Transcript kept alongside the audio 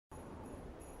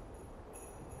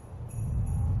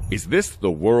Is this the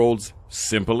world's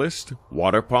simplest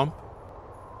water pump?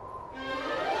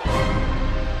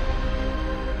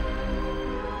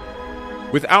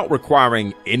 Without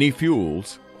requiring any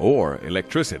fuels or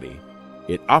electricity,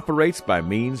 it operates by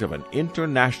means of an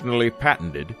internationally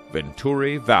patented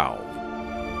Venturi valve.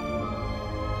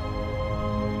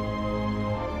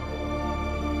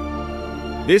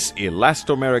 This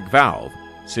elastomeric valve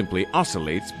simply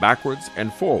oscillates backwards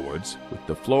and forwards with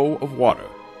the flow of water,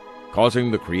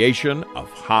 causing the creation of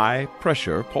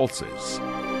high-pressure pulses.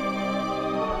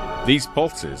 These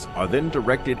pulses are then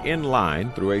directed in line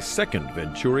through a second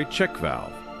Venturi check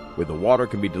valve, where the water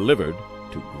can be delivered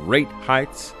to great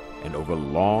heights and over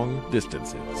long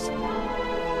distances.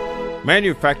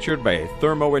 Manufactured by a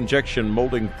thermo-injection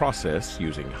molding process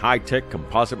using high-tech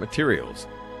composite materials,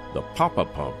 the Papa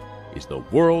Pump is the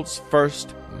world's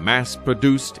first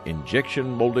mass-produced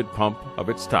injection-molded pump of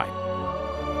its type.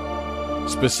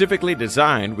 Specifically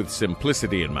designed with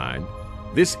simplicity in mind,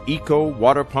 this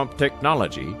eco-water pump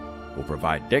technology will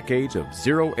provide decades of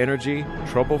zero-energy,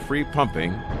 trouble-free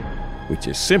pumping, which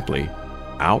is simply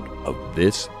out of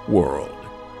this world.